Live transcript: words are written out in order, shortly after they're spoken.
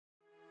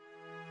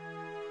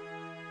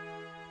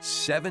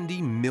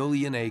70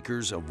 million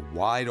acres of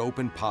wide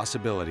open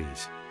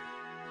possibilities.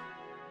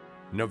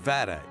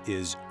 Nevada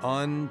is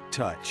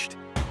untouched.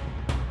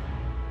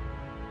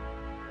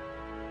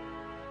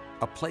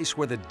 A place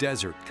where the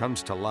desert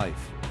comes to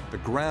life, the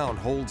ground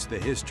holds the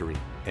history,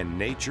 and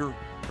nature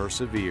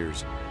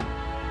perseveres.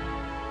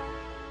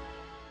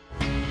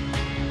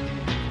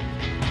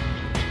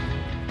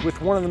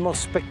 With one of the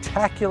most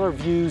spectacular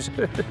views.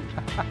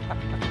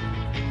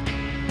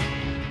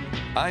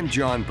 I'm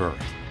John Burke.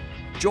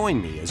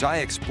 Join me as I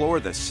explore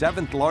the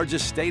 7th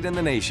largest state in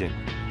the nation,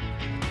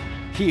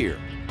 here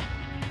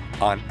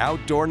on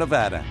Outdoor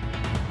Nevada.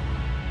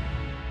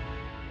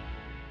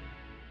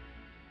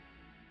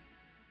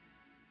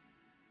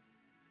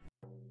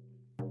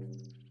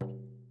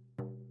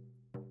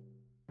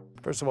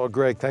 First of all,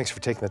 Greg, thanks for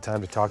taking the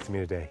time to talk to me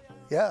today.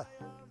 Yeah,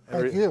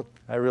 thank you.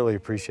 I really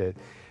appreciate it.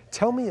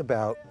 Tell me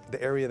about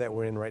the area that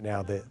we're in right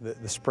now, the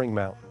Spring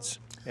Mountains,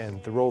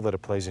 and the role that it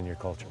plays in your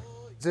culture.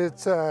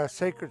 It's a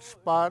sacred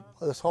spot.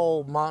 This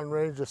whole mountain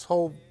range, the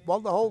whole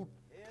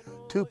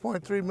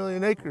 2.3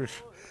 million acres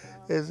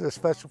is a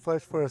special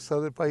place for us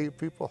Southern Paiute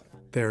people.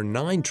 There are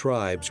 9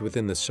 tribes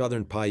within the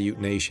Southern Paiute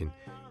Nation,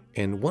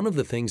 and one of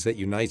the things that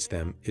unites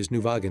them is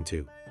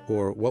Nuvagantu,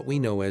 or what we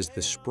know as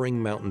the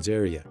Spring Mountains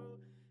area.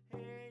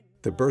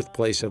 The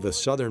birthplace of the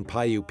Southern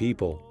Paiute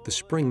people, the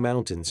Spring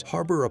Mountains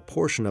harbor a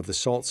portion of the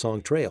Salt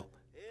Song Trail,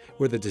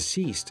 where the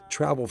deceased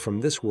travel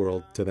from this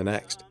world to the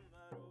next.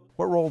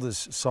 What role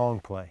does song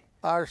play?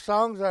 Our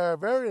songs are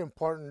very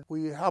important.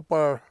 We help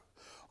our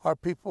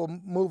people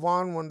move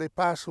on when they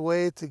pass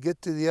away to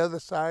get to the other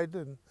side,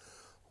 and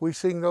we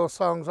sing those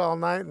songs all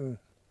night. And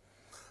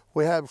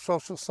we have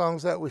social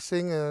songs that we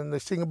sing, and they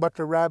sing about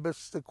the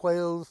rabbits, the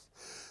quails,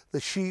 the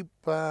sheep,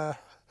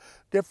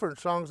 different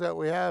songs that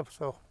we have.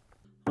 So.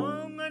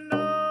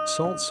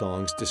 Salt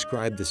songs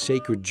describe the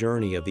sacred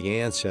journey of the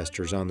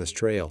ancestors on this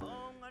trail.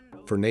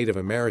 For Native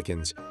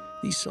Americans,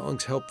 these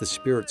songs help the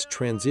spirits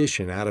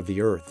transition out of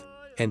the earth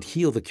and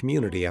heal the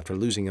community after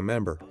losing a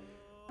member.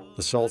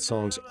 The Salt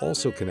songs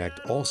also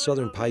connect all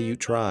Southern Paiute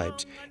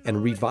tribes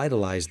and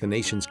revitalize the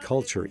nation's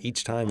culture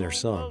each time they're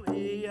sung.